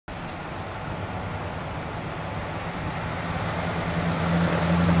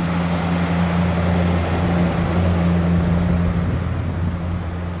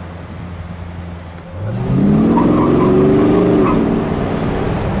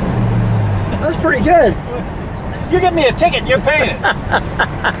was pretty good. You give me a ticket, you're paying it.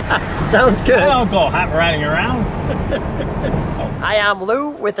 Sounds good. I don't go hot riding around. Hi, I'm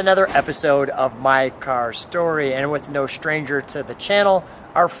Lou with another episode of My Car Story, and with no stranger to the channel,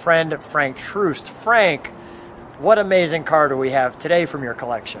 our friend Frank Troost. Frank, what amazing car do we have today from your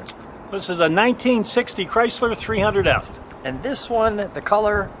collection? This is a 1960 Chrysler 300F. And this one, the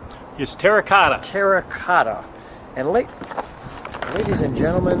color? Is Terra Cotta. Terra Cotta. And ladies and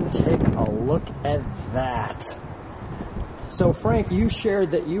gentlemen, take a look at that. So Frank, you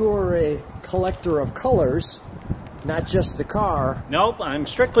shared that you are a collector of colors, not just the car. Nope, I'm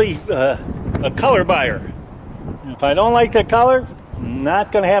strictly a color buyer. If I don't like the color, I'm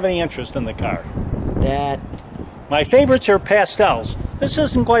not going to have any interest in the car. My favorites are pastels. This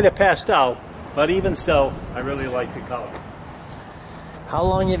isn't quite a pastel, but even so, I really like the color. How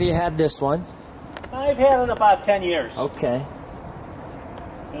long have you had this one? I've had it about 10 years. Okay.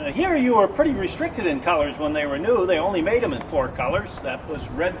 Here you were pretty restricted in colors when they were new. They only made them in 4 colors. That was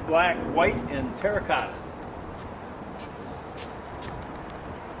red, black, white, and terracotta.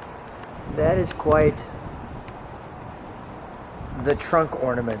 That is quite the trunk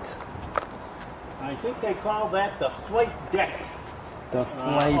ornament. I think they call that the flight deck. The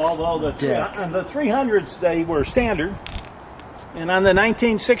flight although deck. On the 300s they were standard, and on the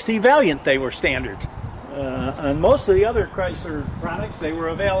 1960 Valiant they were standard. On most of the other Chrysler products, they were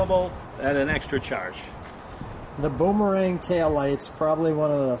available at an extra charge. The boomerang taillights, probably one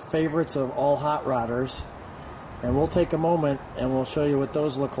of the favorites of all hot rodders. And we'll take a moment and we'll show you what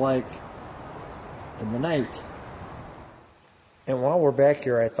those look like in the night. And while we're back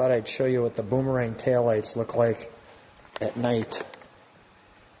here, I thought I'd show you what the boomerang taillights look like at night.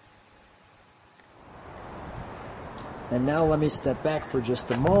 And now let me step back for just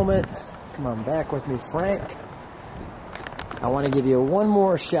a moment. Come on back with me, Frank. I want to give you one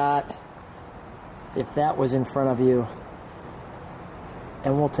more shot, if that was in front of you,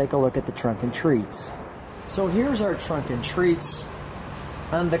 and we'll take a look at the trunk and treats. So here's our trunk and treats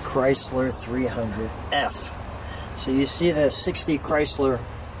on the Chrysler 300F. So you see the 60 Chrysler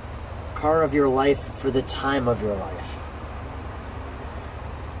car of your life for the time of your life.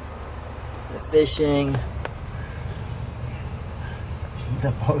 The fishing,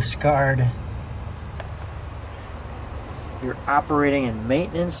 the postcard, your operating and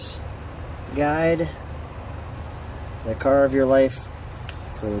maintenance guide, the car of your life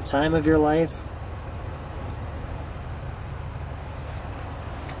for the time of your life,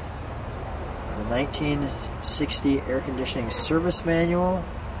 the 1960 air conditioning service manual.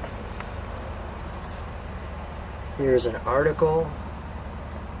 Here's an article.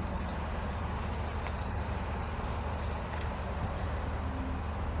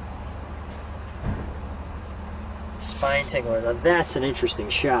 Spine tingler. Now that's an interesting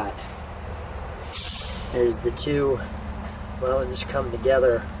shot. There's the two mountains come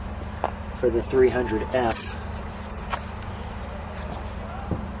together for the 300F.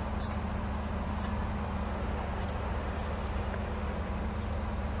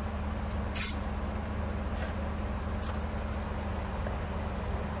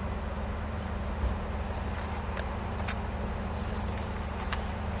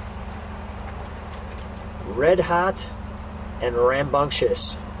 Red hot and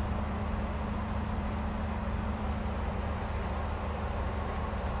rambunctious.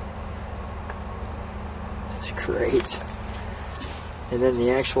 That's great. And then the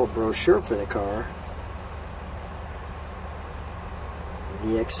actual brochure for the car.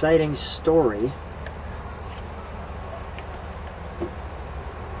 The exciting story.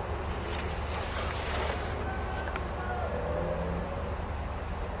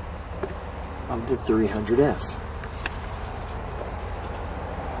 Of the 300F.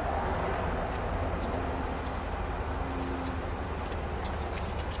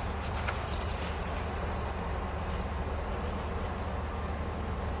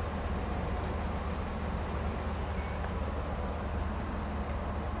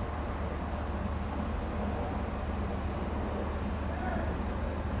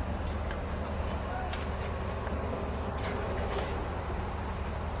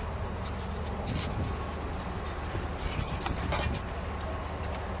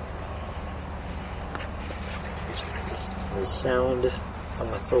 The sound of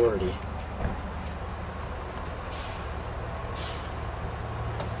authority.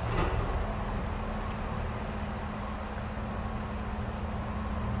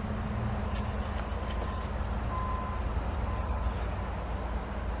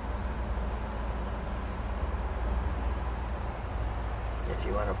 If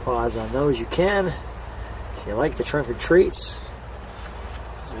you want to pause on those, you can. If you like the trunk or treats,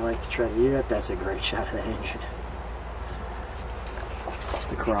 We like to try to do that. That's a great shot of that engine.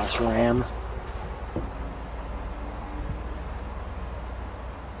 The cross ram.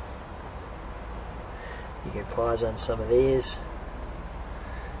 You can pause on some of these.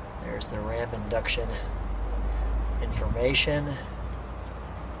 There's the ram induction information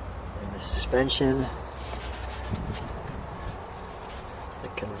and the suspension, the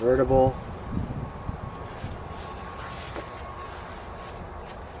convertible.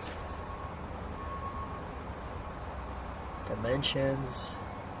 Dimensions.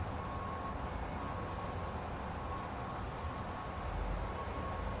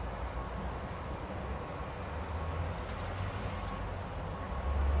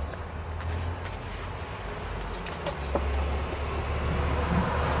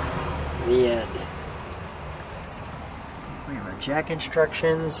 The end. We have our jack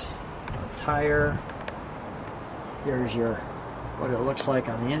instructions, a tire. Here's your what it looks like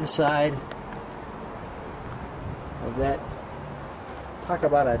on the inside of that. Talk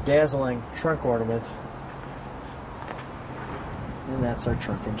about a dazzling trunk ornament. And that's our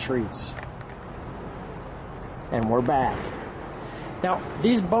trunk and treats. And we're back. Now,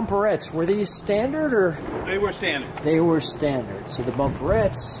 these bumperettes, were these standard or? They were standard. They were standard. So the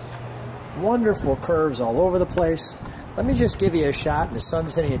bumperettes, wonderful curves all over the place. Let me just give you a shot, and the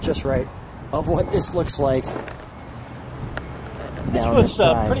sun's hitting it just right, of what this looks like. This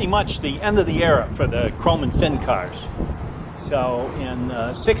was pretty much the end of the era for the chrome and fin cars. So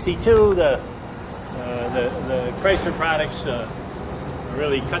in '62, the Chrysler products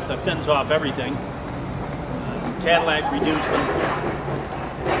really cut the fins off everything. Cadillac reduced them.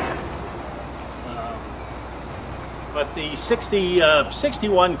 But the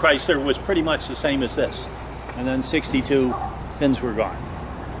 61 Chrysler was pretty much the same as this. And then 62, fins were gone.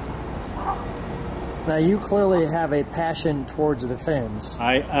 Now you clearly have a passion towards the fins.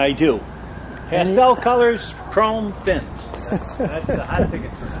 I do. Pastel colors, chrome fins. That's the hot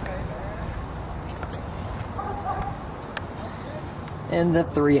ticket. And the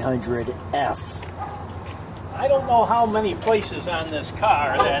 300F. I don't know how many places on this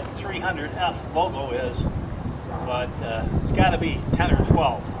car that 300F logo is, but it's got to be 10 or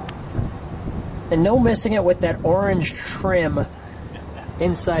 12. And no missing it with that orange trim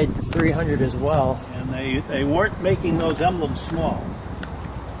inside the 300 as well. And they weren't making those emblems small.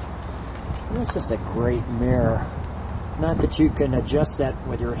 And that's just a great mirror. Not that you can adjust that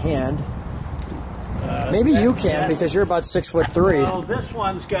with your hand. Maybe you can, because you're about 6'3". Well, this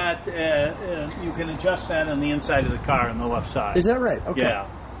one's got, you can adjust that on the inside of the car on the left side. Is that right? Okay. Yeah.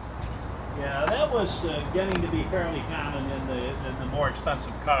 Yeah, that was getting to be fairly common in the more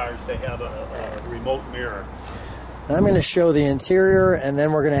expensive cars. They have a remote mirror. And I'm going to show the interior, and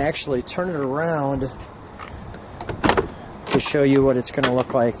then we're going to actually turn it around to show you what it's going to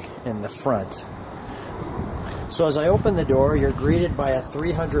look like in the front. So as I open the door, you're greeted by a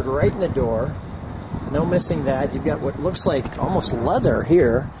 300 right in the door. No missing that. You've got what looks like almost leather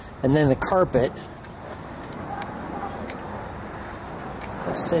here, and then the carpet.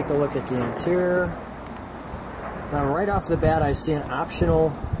 Let's take a look at the interior. Now, right off the bat, I see an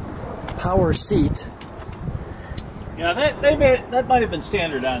optional power seat. Yeah, that might have been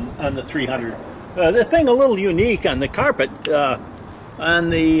standard on the 300. The thing a little unique on the carpet, on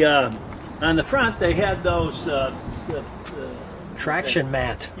the front, they had those traction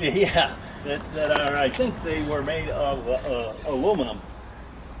mat. Yeah, that are, I think they were made of aluminum.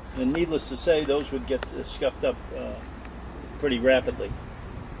 And needless to say, those would get scuffed up pretty rapidly.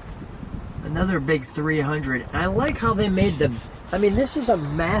 Another big 300. I like how they made the... I mean, this is a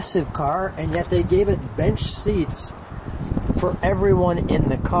massive car, and yet they gave it bench seats for everyone in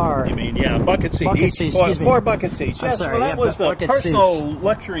the car. You mean, yeah, bucket seats. Bucket seats, Four bucket seats. I'm sorry, well, that was the personal seats.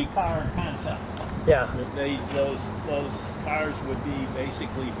 Luxury car concept. Yeah. Those cars would be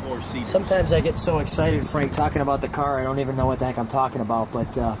basically 4 seats. Sometimes I get so excited, Frank, talking about the car, I don't even know what the heck I'm talking about.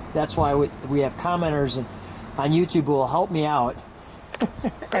 But that's why we have commenters on YouTube who will help me out,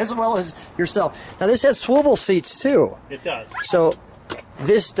 as well as yourself. Now, this has swivel seats, too. It does. So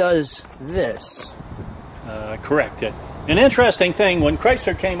this does this. Correct. An interesting thing, when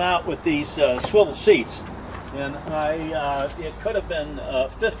Chrysler came out with these swivel seats, and it could have been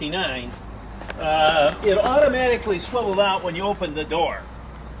 59, it automatically swiveled out when you opened the door.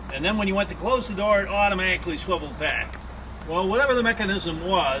 And then when you went to close the door, it automatically swiveled back. Well, whatever the mechanism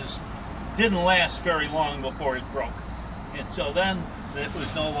was, didn't last very long before it broke. And so then it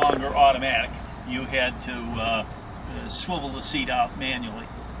was no longer automatic. You had to swivel the seat out manually.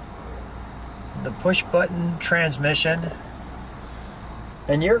 The push-button transmission.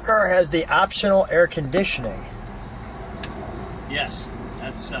 And your car has the optional air conditioning. Yes.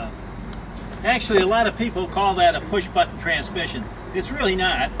 That's actually, a lot of people call that a push-button transmission. It's really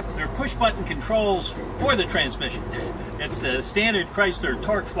not. They're push-button controls for the transmission. It's the standard Chrysler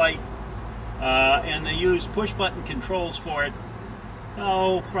torque flight, and they use push-button controls for it.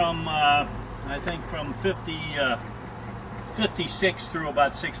 Oh, from I think from 56 through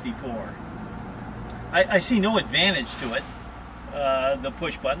about 64. I see no advantage to it, the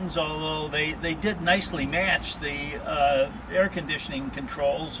push buttons, although they did nicely match the air conditioning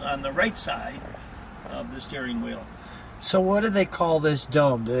controls on the right side of the steering wheel. So what do they call this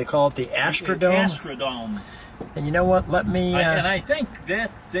dome? Do they call it the Astrodome? Astrodome. And you know what, let me... and I think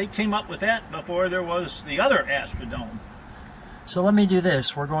that they came up with that before there was the other Astrodome. So let me do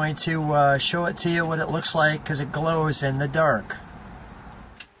this. We're going to show it to you what it looks like because it glows in the dark.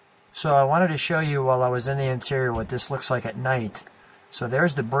 So I wanted to show you while I was in the interior what this looks like at night. So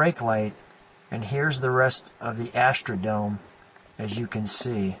there's the brake light, and here's the rest of the Astrodome, as you can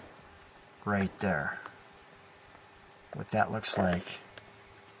see right there. What that looks like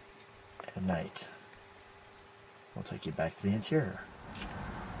at night. We'll take you back to the interior.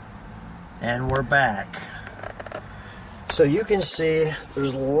 And we're back. So you can see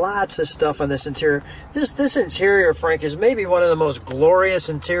there's lots of stuff on this interior. This interior, Frank, is maybe one of the most glorious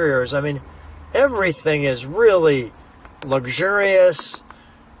interiors. I mean, everything is really luxurious,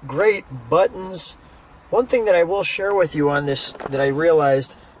 great buttons. One thing that I will share with you on this that I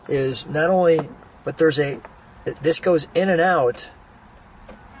realized is not only, but this goes in and out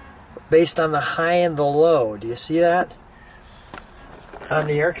based on the high and the low. Do you see that? On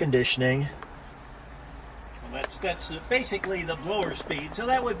the air conditioning. That's basically the blower speed. So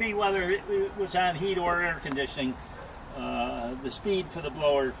that would be whether it was on heat or air conditioning. The speed for the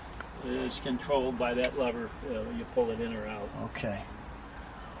blower is controlled by that lever. You pull it in or out. Okay.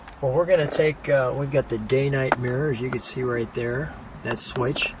 Well, we're going to take, we've got the day-night mirror, as you can see right there, that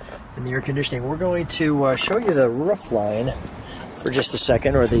switch, and the air conditioning. We're going to show you the roof line for just a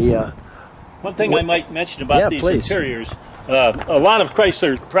second, or the... One thing I might mention about these interiors, a lot of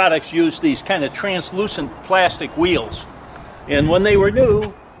Chrysler products use these kind of translucent plastic wheels. And when they were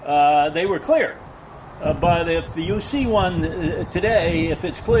new, they were clear. But if you see one today, if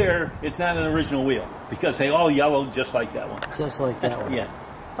it's clear, it's not an original wheel, because they all yellowed just like that one. Just like that one. Yeah.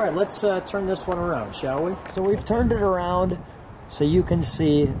 All right, let's turn this one around, shall we? So we've turned it around so you can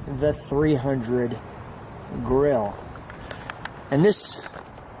see the 300 grill. And this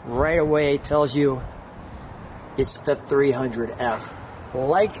right away tells you it's the 300F.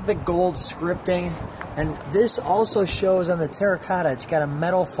 Like the gold scripting, and this also shows on the Terra Cotta, it's got a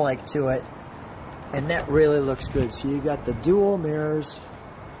metal flake to it, and that really looks good. So you got the dual mirrors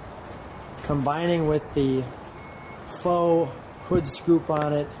combining with the faux hood scoop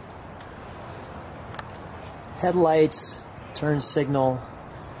on it, headlights, turn signal,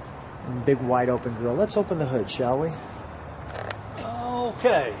 and big wide open grille. Let's open the hood, shall we?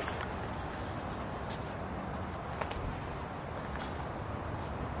 Okay.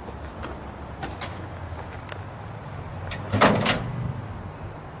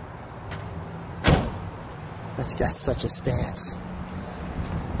 It's got such a stance.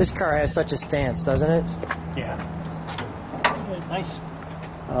 This car has such a stance, doesn't it? Yeah. Nice.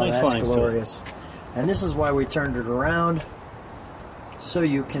 Oh, nice, that's glorious. And this is why we turned it around, so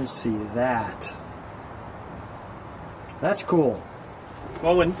you can see that. That's cool.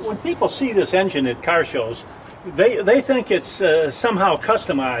 Well, when people see this engine at car shows, they think it's somehow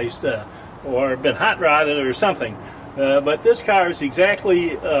customized or been hot rodded or something. But this car is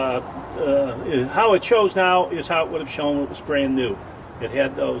exactly how it shows now is how it would have shown when it was brand new. It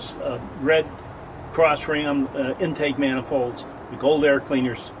had those red cross ram intake manifolds, the gold air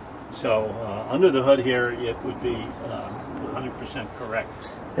cleaners. So under the hood here, it would be 100% correct.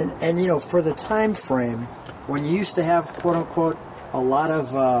 And you know, for the time frame, when you used to have quote unquote a lot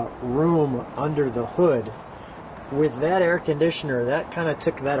of room under the hood, with that air conditioner, that kind of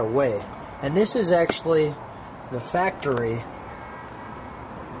took that away. And this is actually the factory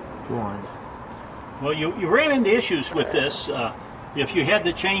one. Well, you ran into issues with this if you had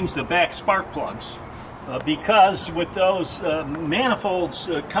to change the back spark plugs, because with those manifolds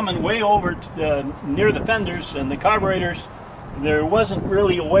coming way over near the fenders and the carburetors, there wasn't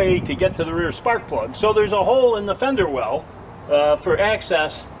really a way to get to the rear spark plug. So there's a hole in the fender well for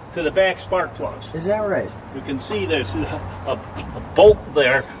access to the back spark plugs. Is that right? You can see there's a bolt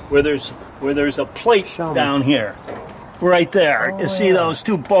there where there's a plate down here, right there. You see those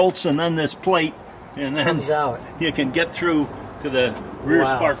two bolts and then this plate, and then comes out. You can get through to the rear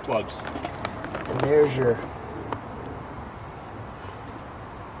spark plugs. And there's your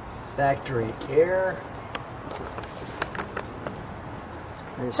factory air.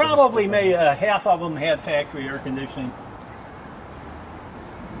 Probably half of them had factory air conditioning.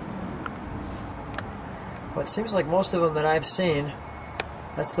 Well, it seems like most of them that I've seen,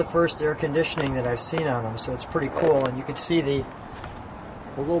 that's the first air conditioning that I've seen on them, so it's pretty cool. And you can see a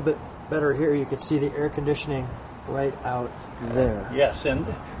little bit better here, you can see the air conditioning right out there. Yes, and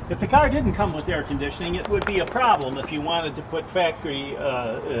if the car didn't come with air conditioning, it would be a problem if you wanted to put factory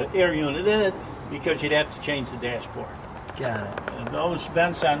air unit in it, because you'd have to change the dashboard. Got it. And those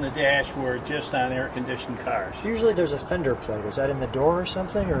vents on the dash were just on air-conditioned cars. Usually there's a fender plate. Is that in the door or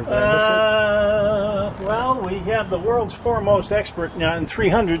something, or did I miss it? Well, we have the world's foremost expert in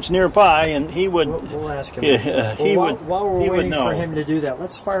 300s nearby, and he would... We'll ask him. While we're waiting for him to do that,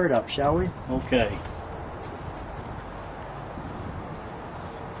 let's fire it up, shall we? Okay.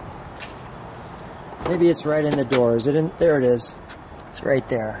 Maybe it's right in the door. Is it in? There it is. It's right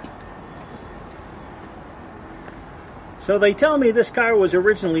there. So they tell me this car was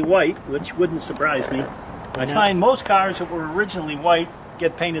originally white, which wouldn't surprise me. I find most cars that were originally white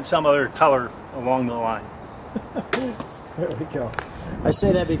get painted some other color along the line. There we go. I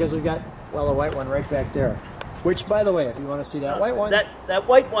say that because we've got, well, a white one right back there. Which, by the way, if you want to see that white one... That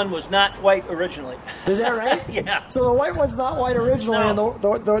white one was not white originally. Is that right? Yeah. So the white one's not white originally, no.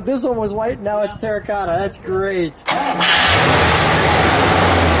 And this one was white, and now it's terracotta. That's great.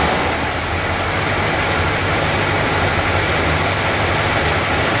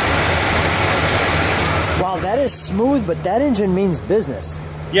 Wow, that is smooth, but that engine means business.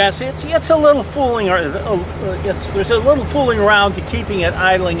 Yes, it's a little fooling. There's a little fooling around to keeping it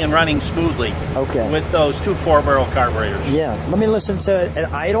idling and running smoothly. Okay. With those two 4-barrel carburetors. Yeah. Let me listen to it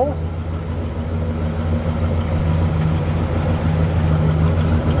at idle.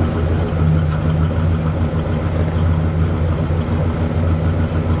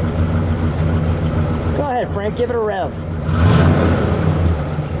 Go ahead, Frank. Give it a rev.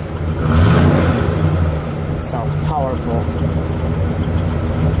 Sounds powerful.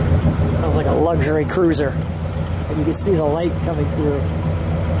 Sounds like a luxury cruiser. And you can see the light coming through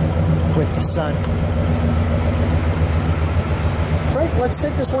with the sun. Frank, let's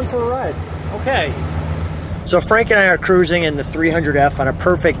take this one for a ride. Okay. So Frank and I are cruising in the 300F on a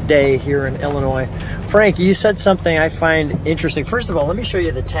perfect day here in Illinois. Frank, you said something I find interesting. First of all, let me show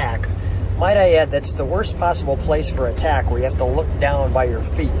you the tack. Might I add, that's the worst possible place for a tack, where you have to look down by your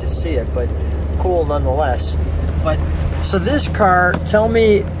feet to see it, but cool nonetheless. But so this car, tell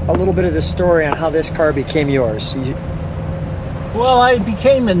me a little bit of the story on how this car became yours. Well, I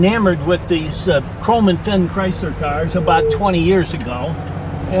became enamored with these chrome and fin Chrysler cars about 20 years ago,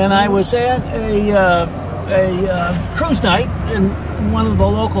 and I was at a cruise night in one of the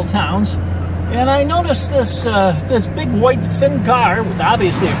local towns, and I noticed this big white fin car, with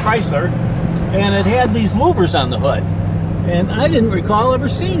obviously a Chrysler, and it had these louvers on the hood, and I didn't recall ever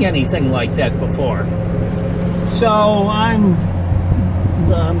seeing anything like that before. So I'm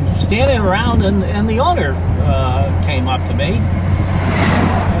standing around, and the owner came up to me,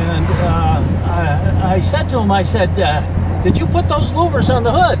 and I said to him, I said, did you put those louvers on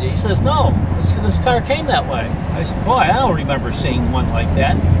the hood? He says, no, this car came that way. I said, boy, I don't remember seeing one like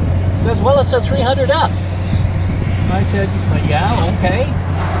that. He says, well, it's a 300F. I said, yeah, okay.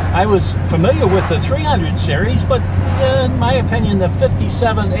 I was familiar with the 300 series, but in my opinion, the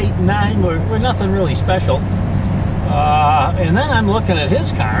 57, 8, and 9 were nothing really special. And then I'm looking at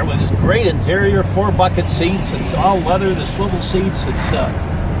his car with his great interior, 4-bucket seats. It's all leather, the swivel seats. It's a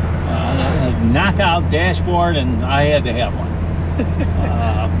knockout dashboard, and I had to have one.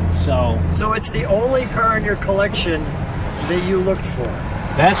 So it's the only car in your collection that you looked for?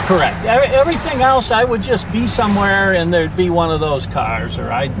 That's correct. Everything else, I would just be somewhere and there'd be one of those cars, or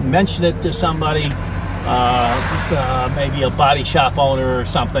I'd mention it to somebody, maybe a body shop owner or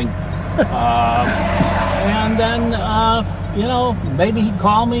something. And then, you know, maybe he'd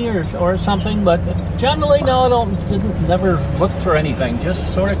call me or something, but generally, no, never look for anything,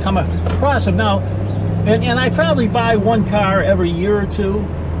 just sort of come across them. Now, and I probably buy one car every year or two,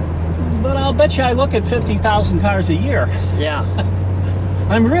 but I'll bet you I look at 50,000 cars a year. Yeah.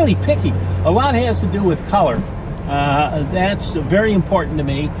 I'm really picky. A lot has to do with color. That's very important to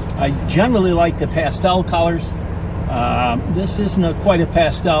me. I generally like the pastel colors. This isn't quite a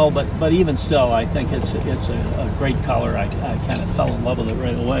pastel, but even still, I think it's a great color. I kind of fell in love with it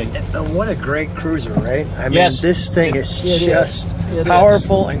right away. And what a great cruiser, right? I mean, yes, this thing is just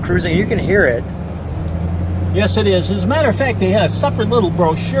powerful and cruising. You can hear it. Yes, it is. As a matter of fact, they had a separate little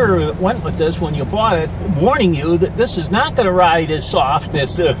brochure that went with this when you bought it, warning you that this is not going to ride as soft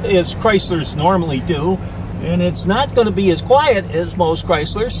as Chryslers normally do, and it's not going to be as quiet as most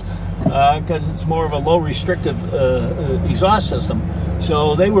Chryslers, because it's more of a low restrictive exhaust system.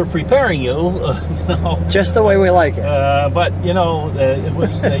 So they were preparing you, you know, just the way we like it. But you know, it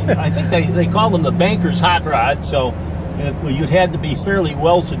was I think they called them the banker's hot rod. So you'd had to be fairly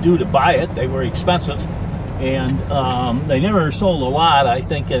well-to-do to buy it. They were expensive, and they never sold a lot. I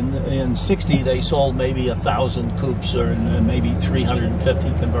think in '60 they sold maybe 1,000 coupes or maybe 350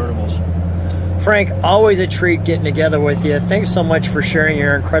 convertibles. Frank, always a treat getting together with you. Thanks so much for sharing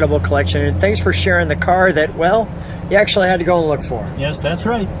your incredible collection, and thanks for sharing the car that, well, you actually had to go and look for. Yes, that's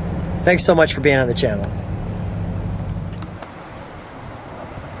right. Thanks so much for being on the channel.